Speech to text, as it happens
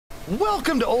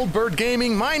Welcome to Old Bird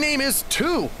Gaming. My name is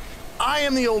 2. I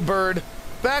am the Old Bird,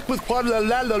 back with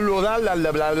Quadrilateral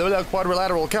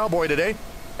Cowboy today,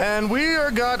 and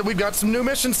we've got some new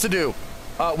missions to do.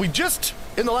 We just,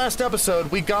 in the last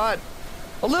episode, we got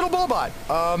a little bobot,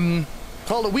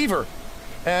 called a Weaver,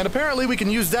 and apparently we can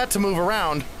use that to move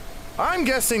around. I'm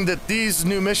guessing that these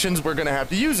new missions we're gonna have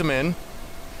to use them in,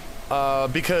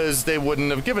 because they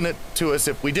wouldn't have given it to us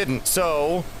if we didn't.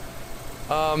 So,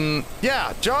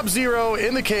 yeah, job 0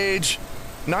 in the cage,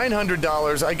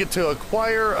 $900. I get to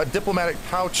acquire a diplomatic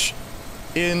pouch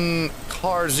in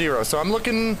car 0. So I'm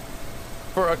looking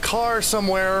for a car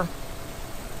somewhere,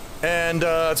 and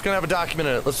it's gonna have a document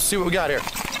in it. Let's see what we got here.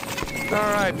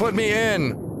 All right, put me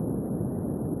in.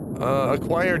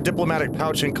 Acquire diplomatic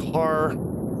pouch in car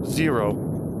 0.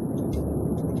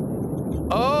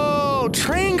 Oh,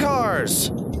 train cars!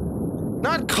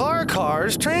 Not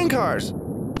cars, train cars.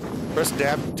 Press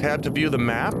tab to view the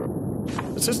map.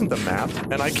 This isn't the map,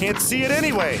 and I can't see it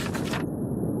anyway.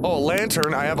 Oh,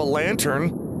 lantern. I have a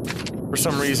lantern for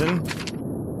some reason.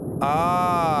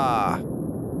 Ah.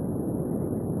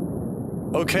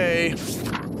 Okay.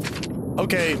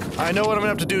 Okay, I know what I'm gonna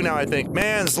have to do now, I think.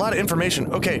 Man, there's a lot of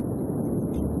information. Okay.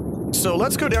 So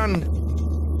let's go down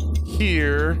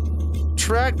here.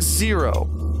 Track 0.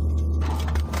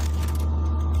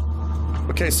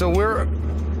 Okay, so we're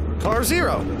car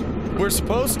 0. We're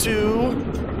supposed to...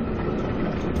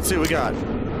 Let's see what we got.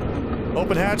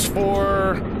 Open hatch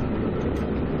for...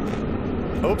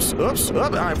 Oops,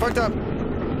 I fucked up.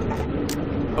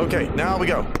 Okay, now we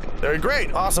go. Very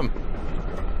great, awesome.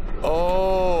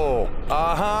 Oh,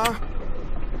 uh-huh.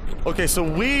 Okay, so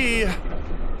we're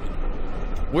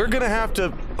gonna have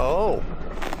to... Oh.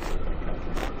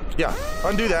 Yeah,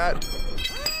 undo that.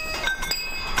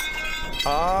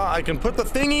 I can put the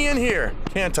thingy in here,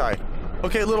 can't I?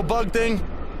 Okay, little bug thing,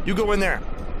 you go in there.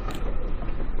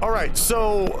 Alright,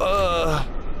 so,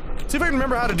 see if I can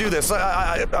remember how to do this.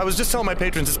 I was just telling my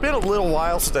patrons, it's been a little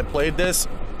while since I played this,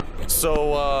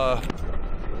 so,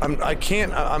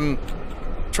 I'm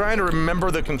trying to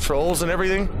remember the controls and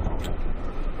everything.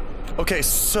 Okay,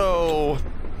 so,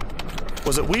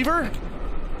 was it Weaver?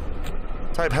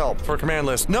 Type help for command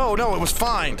list. No, it was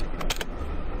find.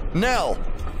 Nell.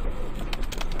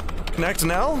 Connect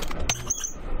Nell.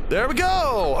 There we go.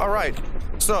 All right.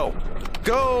 So,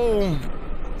 go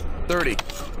 30.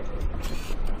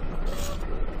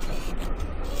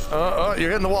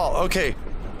 You're hitting the wall. Okay.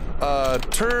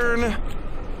 Turn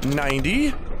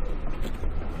 90.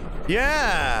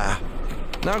 Yeah.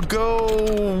 Now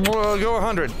go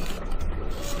 100.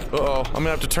 Uh-oh, I'm gonna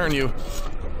have to turn you.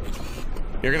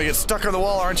 You're gonna get stuck on the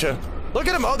wall, aren't you? Look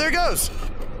at him! Oh, there he goes!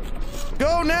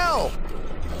 Go, Nell!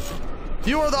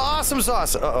 You are the awesome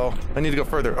sauce! Uh-oh, I need to go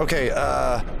further. Okay,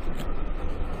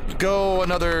 go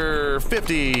another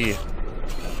 50.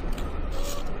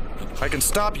 I can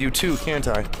stop you too, can't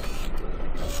I?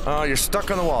 Oh, you're stuck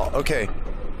on the wall. Okay.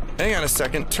 Hang on a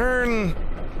second. Turn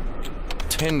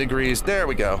 10 degrees. There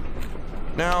we go.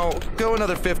 Now, go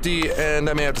another 50, and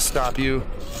I may have to stop you.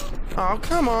 Oh,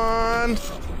 come on!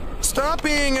 Stop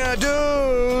being a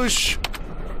douche!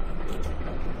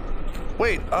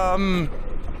 Wait,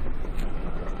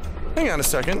 hang on a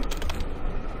second.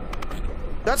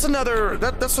 That's another...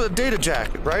 That's a data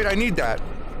jack, right? I need that.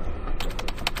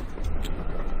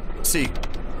 Let's see.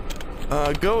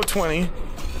 Go 20.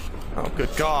 Oh, good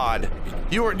God.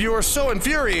 You are so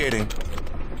infuriating.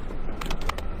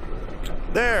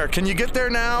 There, can you get there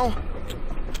now?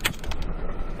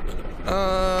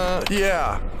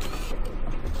 Yeah.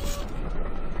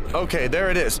 Okay, there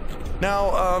it is.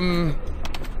 Now,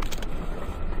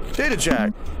 data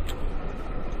jack.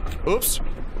 Oops.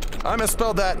 I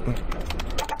misspelled that.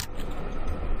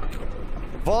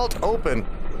 Vault open.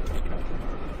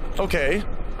 Okay.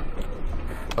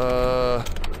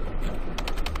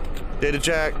 Data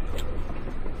jack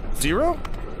 0?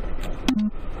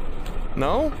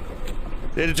 No?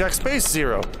 Data jack space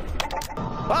 0.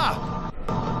 Ah!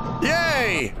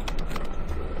 Yay!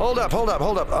 Hold up.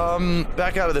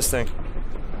 Back out of this thing.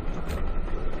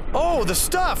 Oh, the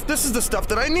stuff! This is the stuff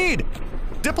that I need!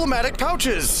 Diplomatic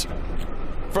pouches!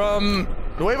 From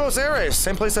Nuevos Aires,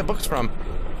 same place that book's from.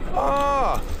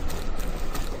 Ah!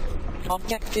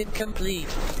 Objective complete.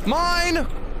 Mine!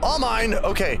 All mine!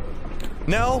 Okay.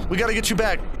 Nell, we gotta get you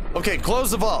back. Okay,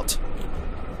 close the vault.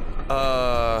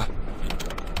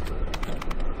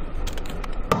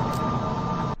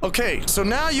 Okay, so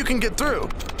now you can get through.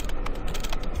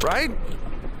 Right?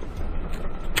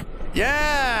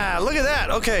 Yeah, look at that.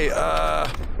 Okay,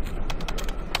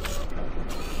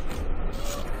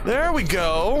 there we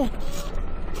go.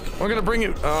 We're gonna bring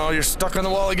you... Oh, you're stuck on the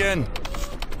wall again.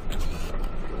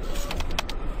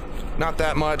 Not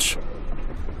that much.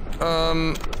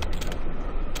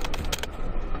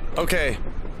 Okay.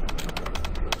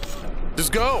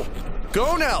 Just go.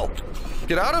 Go, Nell.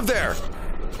 Get out of there.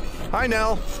 Hi,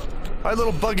 Nell. Hi,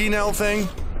 little buggy Nell thing.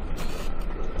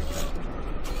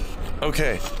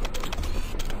 Okay.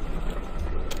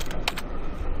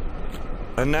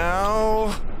 And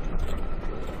now...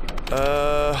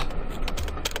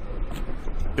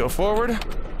 go forward.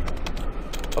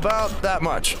 About that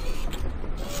much.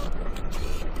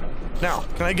 Now,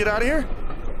 can I get out of here?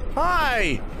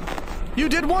 Hi! You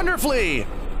did wonderfully!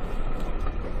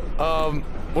 What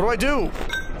do I do?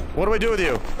 What do I do with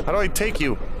you? How do I take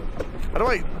you? How do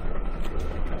I...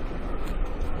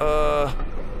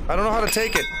 I don't know how to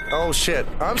take it. Oh, shit.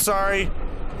 I'm sorry.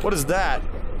 What is that?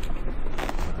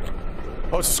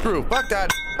 Oh, it's a screw. Fuck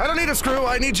that. I don't need a screw.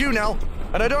 I need you now.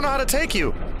 And I don't know how to take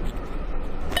you.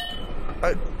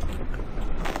 I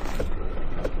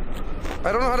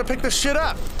don't know how to pick this shit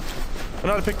up. I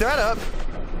know how to pick that up.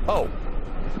 Oh.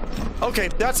 Okay,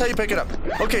 that's how you pick it up.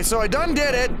 Okay, so I done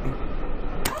did it.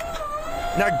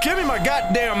 Now give me my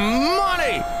goddamn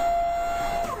money!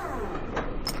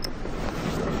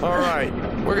 Alright,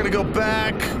 we're gonna go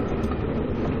back.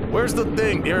 Where's the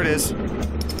thing? Here it is.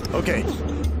 Okay.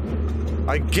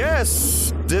 I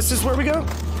guess this is where we go?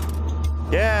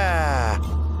 Yeah.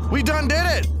 We done did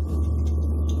it!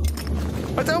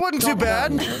 But that wasn't too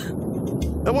bad.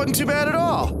 That wasn't too bad at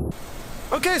all.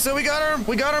 Okay, so we got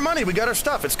our money, we got our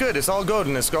stuff. It's good. It's all good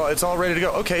and it's all ready to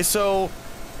go. Okay, so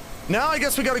now I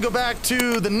guess we got to go back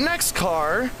to the next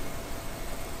car,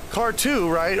 car 2,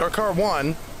 right, or car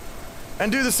 1,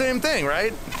 and do the same thing,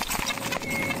 right?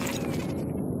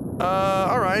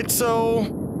 All right. So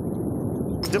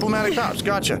diplomatic pouch.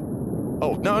 Gotcha.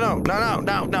 Oh no!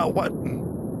 What?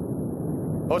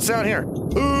 Oh, it's down here.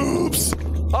 Oops!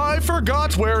 I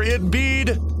forgot where it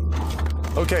bead.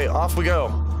 Okay, off we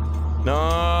go.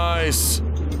 Nice.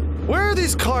 Where are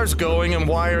these cars going and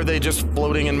why are they just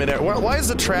floating in midair? Why is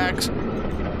the tracks,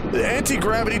 the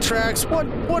anti-gravity tracks, what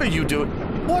are you doing?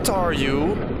 What are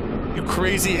you? You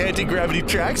crazy anti-gravity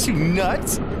tracks, you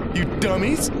nuts? You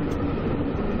dummies?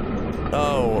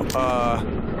 Oh,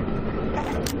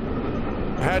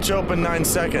 hatch open 9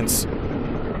 seconds.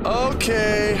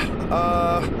 Okay,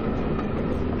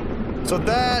 so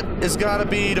that is gotta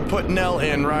be to put Nell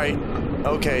in, right?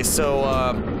 Okay, so,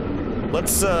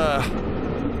 let's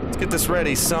get this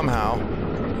ready somehow.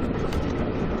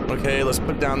 Okay, let's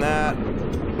put down that.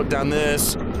 Put down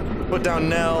this. Put down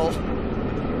Nell.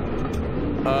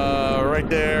 Right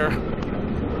there.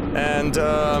 And,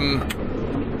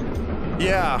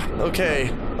 yeah,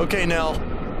 okay. Okay, Nell.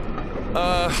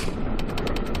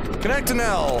 Connect to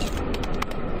Nell.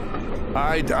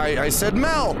 I said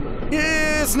Mel.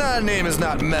 His name is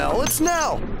not Mel, it's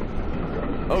Nell.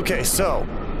 Okay, so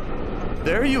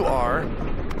there you are.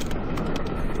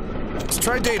 Let's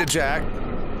try data jack.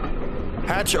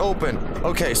 Hatch open.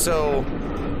 Okay, so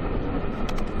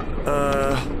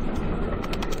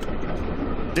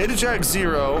data jack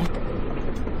 0.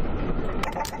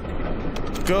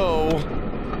 Go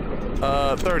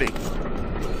 30.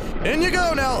 In you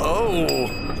go now. Oh.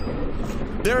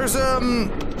 There's a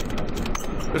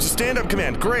stand-up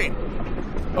command. Great.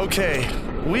 Okay,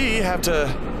 we have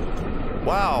to...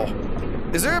 Wow.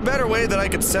 Is there a better way that I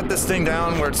could set this thing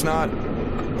down where it's not...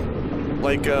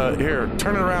 Like, here,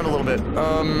 turn it around a little bit.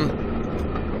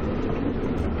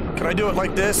 Can I do it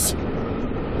like this?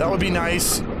 That would be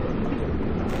nice.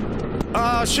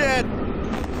 Ah, shit!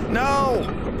 No!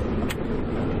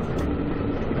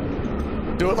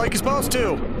 Do it like you're supposed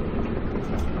to.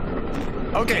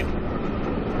 Okay.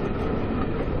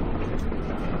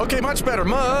 Okay, much better,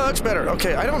 much better.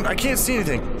 Okay, I can't see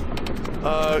anything.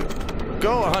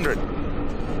 Go 100.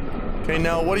 Okay,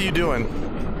 Nell, what are you doing?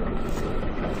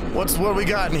 What we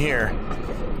got in here?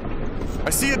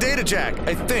 I see a data jack,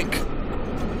 I think.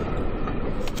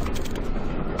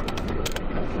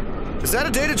 Is that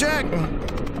a data jack?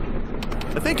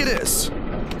 I think it is.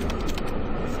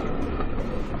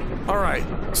 All right,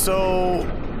 so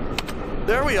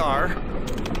there we are.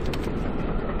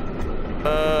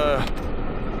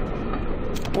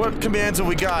 What commands have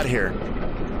we got here?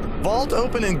 Vault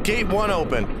open and gate 1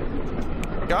 open.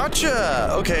 Gotcha.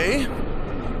 Okay.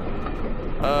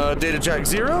 Data jack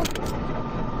 0.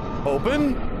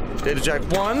 Open. Data jack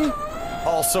 1.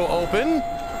 Also open.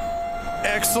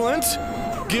 Excellent.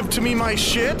 Give to me my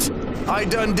shit. I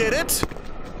done did it.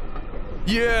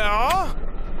 Yeah.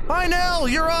 Hi, Nell.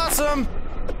 You're awesome.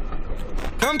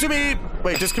 Come to me.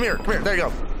 Wait, just come here. Come here. There you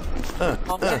go.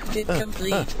 Objective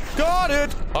complete. Got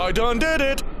it! I done did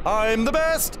it! I'm the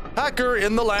best hacker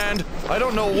in the land. I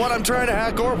don't know what I'm trying to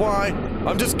hack or why.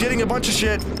 I'm just getting a bunch of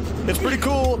shit. It's pretty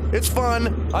cool. It's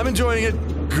fun. I'm enjoying it.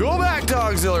 Go back to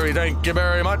auxiliary. Thank you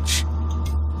very much.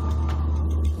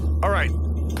 All right.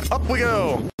 Up we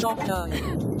go.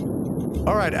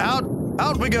 All right.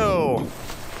 Out we go.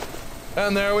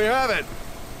 And there we have it.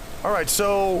 All right.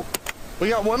 So we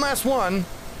got one last one.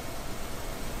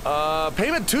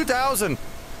 Payment 2,000.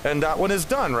 And that one is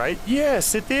done, right?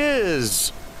 Yes, it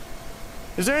is.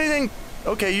 Is there anything?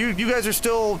 Okay, you guys are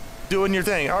still doing your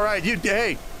thing. All right,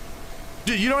 hey,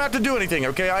 you don't have to do anything,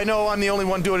 okay? I know I'm the only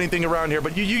one doing anything around here,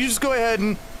 but you just go ahead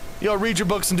and, you know, read your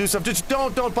books and do stuff. Just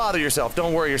don't bother yourself.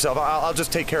 Don't worry yourself. I'll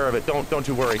just take care of it. Don't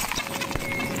you worry.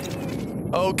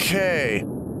 Okay.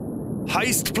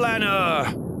 Heist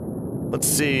planner. Let's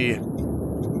see.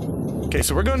 Okay,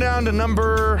 so we're going down to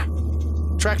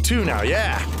track 2 now.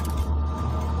 Yeah.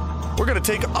 We're gonna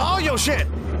take all your shit.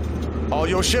 All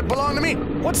your shit belong to me.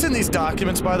 What's in these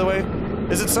documents, by the way?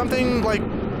 Is it something, like,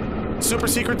 super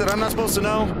secret that I'm not supposed to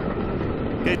know?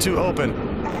 Gate 2 open.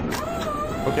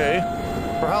 Okay.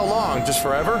 For how long? Just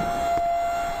forever?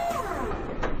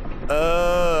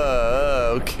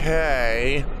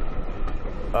 Okay.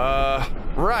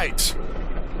 Right.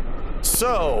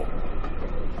 So,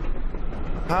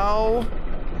 how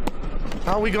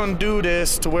are we gonna do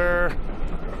this to where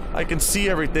I can see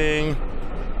everything?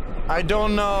 I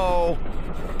don't know.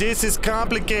 This is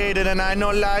complicated and I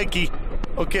don't like it.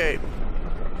 Okay.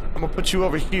 I'm gonna put you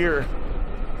over here.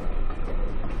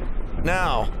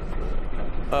 Now.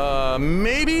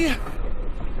 Maybe?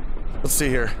 Let's see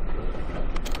here.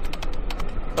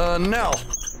 Nell.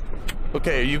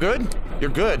 Okay, are you good? You're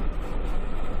good.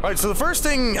 Alright, so the first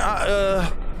thing,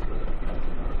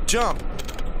 jump.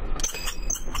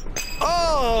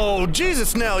 Oh,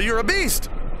 Jesus, Nell, you're a beast!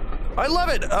 I love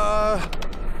it,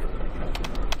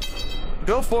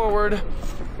 go forward.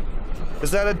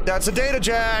 Is that that's a data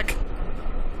jack.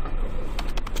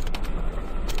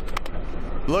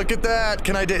 Look at that,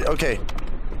 can I okay.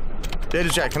 Data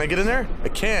jack, can I get in there? I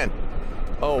can.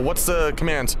 Oh, what's the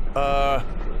commands?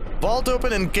 Vault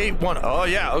open and gate 1. Oh,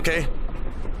 yeah, okay.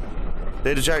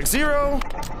 Data jack 0.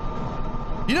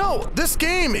 You know, this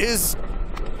game is...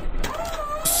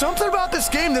 something about this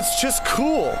game that's just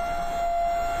cool.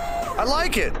 I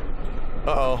like it.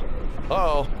 Uh-oh.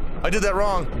 Uh-oh. I did that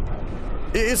wrong.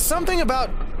 It's something about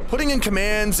putting in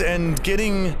commands and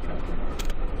getting...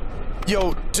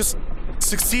 yo, just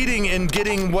succeeding in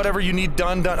getting whatever you need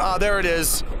done. Ah, there it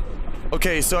is.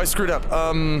 Okay, so I screwed up.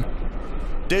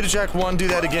 Data jack 1, do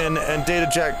that again, and data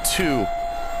jack 2.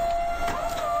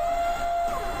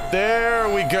 There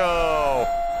we go.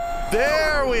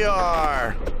 There we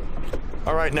are.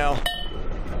 All right, now.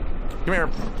 Come here.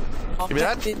 Give me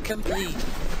that. Complete.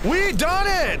 We done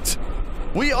it!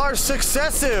 We are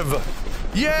successive.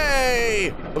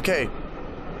 Yay! Okay.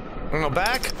 I'm gonna go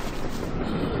back.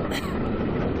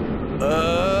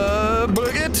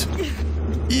 Book it.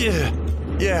 Yeah.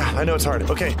 Yeah, I know it's hard.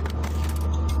 Okay.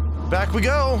 Back we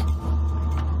go.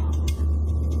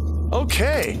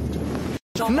 Okay.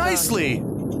 Nicely.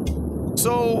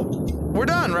 So, we're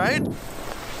done, right?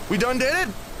 We done did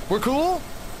it? We're cool?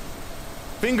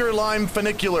 Finger lime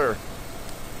funicular.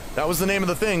 That was the name of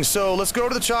the thing. So, let's go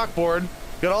to the chalkboard.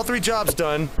 Got all 3 jobs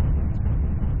done.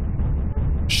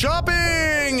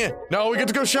 Shopping! No, we get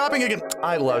to go shopping again.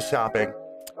 I love shopping.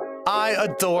 I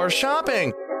adore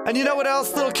shopping. And you know what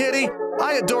else, little kitty?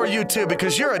 I adore you too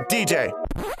because you're a DJ.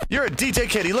 You're a DJ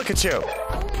kitty, look at you.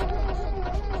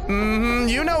 Mm-hmm,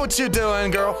 you know what you're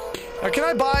doing, girl. Can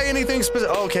I buy anything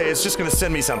specific? Okay, it's just gonna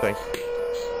send me something.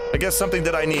 I guess something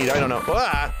that I need, I don't know.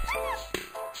 Ah!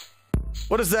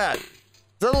 What is that? Is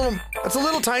that a little, that's a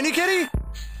little tiny kitty?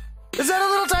 Is that a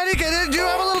little tiny kitty? Do you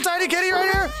have a little tiny kitty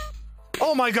right here?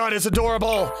 Oh my god, it's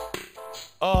adorable.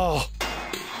 Oh.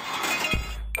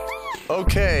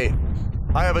 Okay.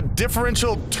 I have a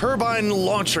differential turbine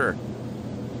launcher.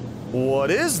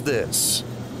 What is this?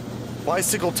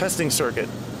 Bicycle testing circuit.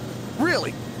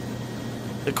 Really?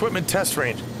 Equipment test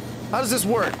range. How does this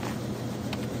work?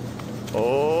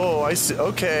 Oh, I see.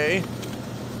 Okay.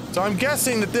 So I'm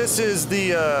guessing that this is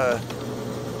the,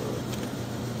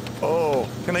 oh,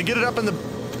 can I get it up in the...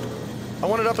 I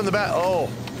want it up in the back. Oh.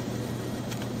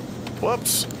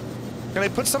 Whoops. Can I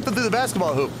put something through the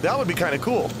basketball hoop? That would be kind of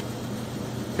cool.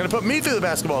 Can I put me through the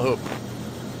basketball hoop?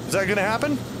 Is that gonna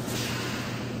happen?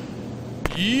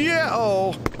 Yeah,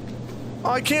 oh. Oh,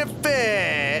 I can't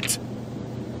fit.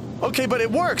 Okay, but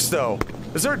it works, though.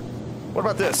 Is there... What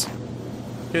about this?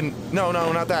 No,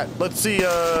 not that. Let's see,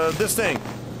 this thing.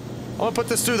 I want to put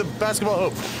this through the basketball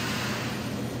hoop.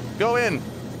 Go in.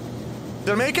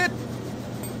 Did I make it?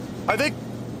 I think...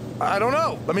 I don't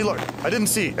know. Let me look. I didn't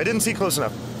see close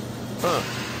enough. Huh.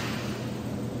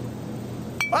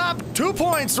 Up! 2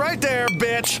 points right there,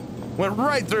 bitch! Went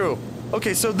right through.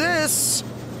 Okay, so this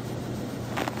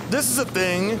is a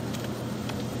thing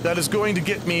that is going to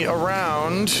get me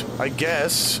around, I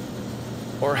guess,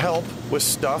 or help with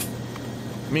stuff.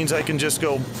 Means I can just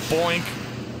go boink.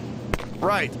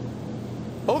 Right.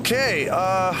 Okay,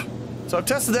 so I've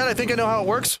tested that. I think I know how it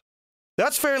works.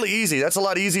 That's fairly easy. That's a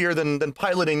lot easier than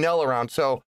piloting Nell around,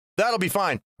 so that'll be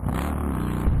fine.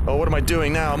 Oh, what am I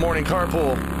doing now? Morning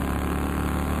carpool.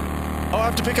 Oh, I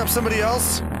have to pick up somebody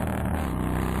else?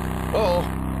 Uh-oh.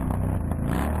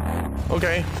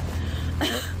 Okay.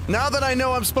 Now that I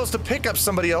know I'm supposed to pick up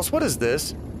somebody else, what is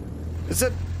this? Is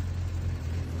it...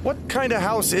 What kind of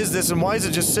house is this, and why is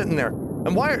it just sitting there?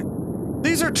 And why are...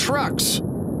 These are trucks.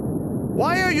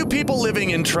 Why are you people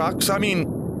living in trucks? I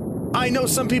mean, I know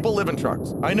some people live in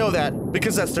trucks. I know that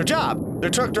because that's their job. They're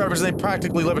truck drivers and they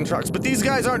practically live in trucks. But these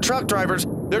guys aren't truck drivers.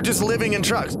 They're just living in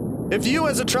trucks. If you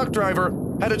as a truck driver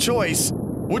had a choice,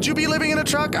 would you be living in a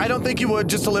truck? I don't think you would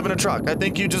just to live in a truck. I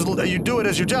think you do it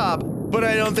as your job, but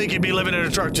I don't think you'd be living in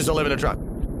a truck just to live in a truck.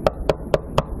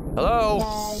 Hello?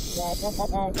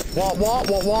 Wah, wah,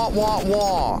 wah, wah, wah,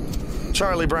 wah.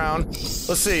 Charlie Brown.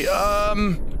 Let's see,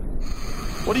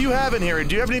 what do you have in here?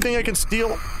 Do you have anything I can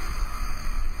steal?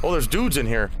 Oh, there's dudes in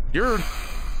here. You're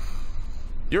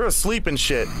asleep and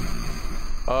shit.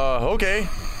 Okay.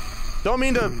 Don't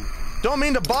mean to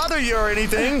bother you or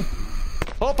anything.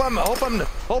 Hope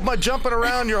my jumping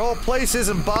around your whole place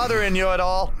isn't bothering you at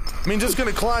all. I mean, just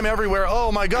gonna climb everywhere.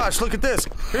 Oh my gosh, look at this.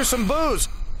 Here's some booze.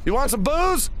 You want some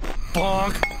booze?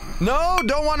 Bonk. No,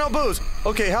 don't want no booze.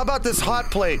 Okay, how about this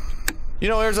hot plate? You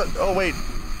know, there's a... Oh, wait.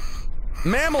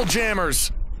 Mammal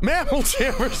jammers. Mammal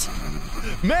jammers.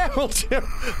 Mammal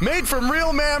jammers. Made from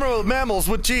real mammals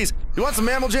with cheese. You want some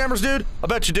mammal jammers, dude? I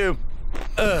bet you do.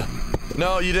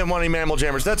 No, you didn't want any mammal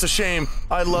jammers. That's a shame.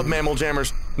 I love mammal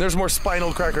jammers. There's more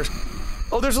spinal crackers.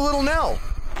 Oh, there's a little Nell.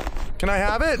 Can I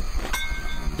have it?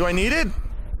 Do I need it?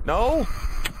 No?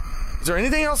 Is there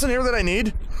anything else in here that I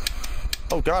need?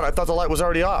 Oh god, I thought the light was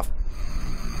already off.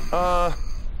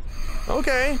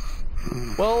 Okay.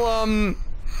 Well,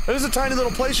 there's a tiny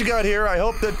little place you got here. I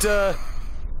hope that,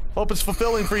 hope it's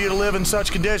fulfilling for you to live in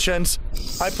such conditions.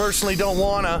 I personally don't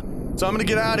wanna, so I'm gonna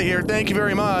get out of here. Thank you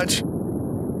very much.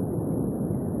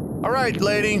 Alright,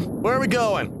 lady, where are we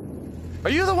going? Are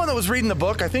you the one that was reading the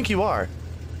book? I think you are.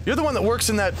 You're the one that works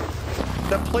in that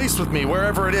place with me,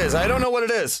 wherever it is. I don't know what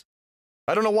it is.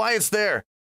 I don't know why it's there.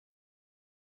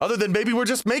 Other than maybe we're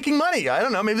just making money. I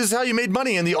don't know. Maybe this is how you made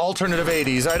money in the alternative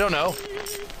 80s. I don't know.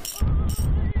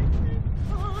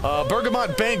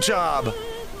 Bergamot bank job.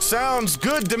 Sounds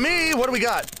good to me. What do we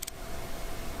got?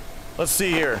 Let's see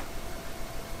here.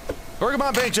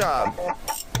 Bergamot bank job.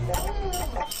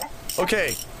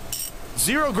 Okay.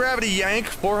 Zero gravity yank,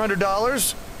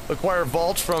 $400. Acquire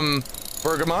vault from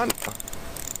Bergamot.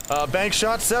 Bank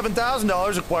shot,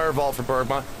 $7,000. Acquire vault from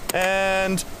Bergamot.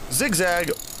 And zigzag,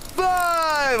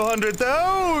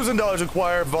 $500,000.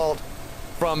 Acquire vault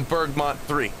from Bergamot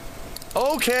 3.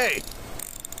 Okay.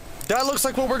 That looks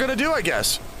like what we're gonna do, I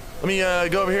guess. Let me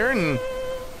go over here and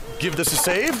give this a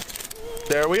save.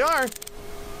 There we are.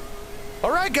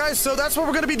 All right, guys, so that's what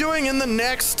we're gonna be doing in the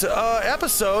next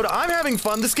episode. I'm having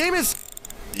fun. This game is...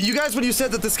 You guys, when you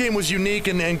said that this game was unique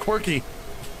and quirky,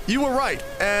 you were right.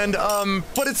 And,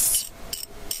 but it's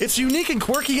unique and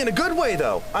quirky in a good way,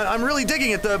 though. I'm really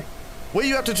digging it. The way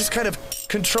you have to just kind of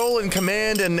control and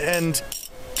command and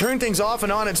turn things off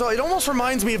and on. And so it almost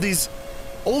reminds me of these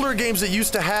older games that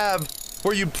used to have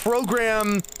where you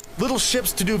program little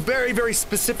ships to do very, very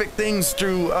specific things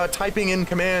through typing in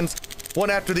commands one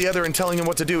after the other and telling them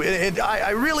what to do.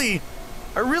 I really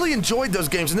enjoyed those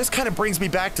games, and this kind of brings me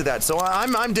back to that, so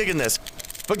I'm digging this.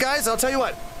 But guys, I'll tell you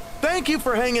what, thank you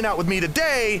for hanging out with me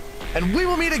today, and we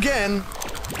will meet again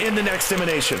in the next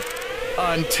Emanation.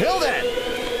 Until then...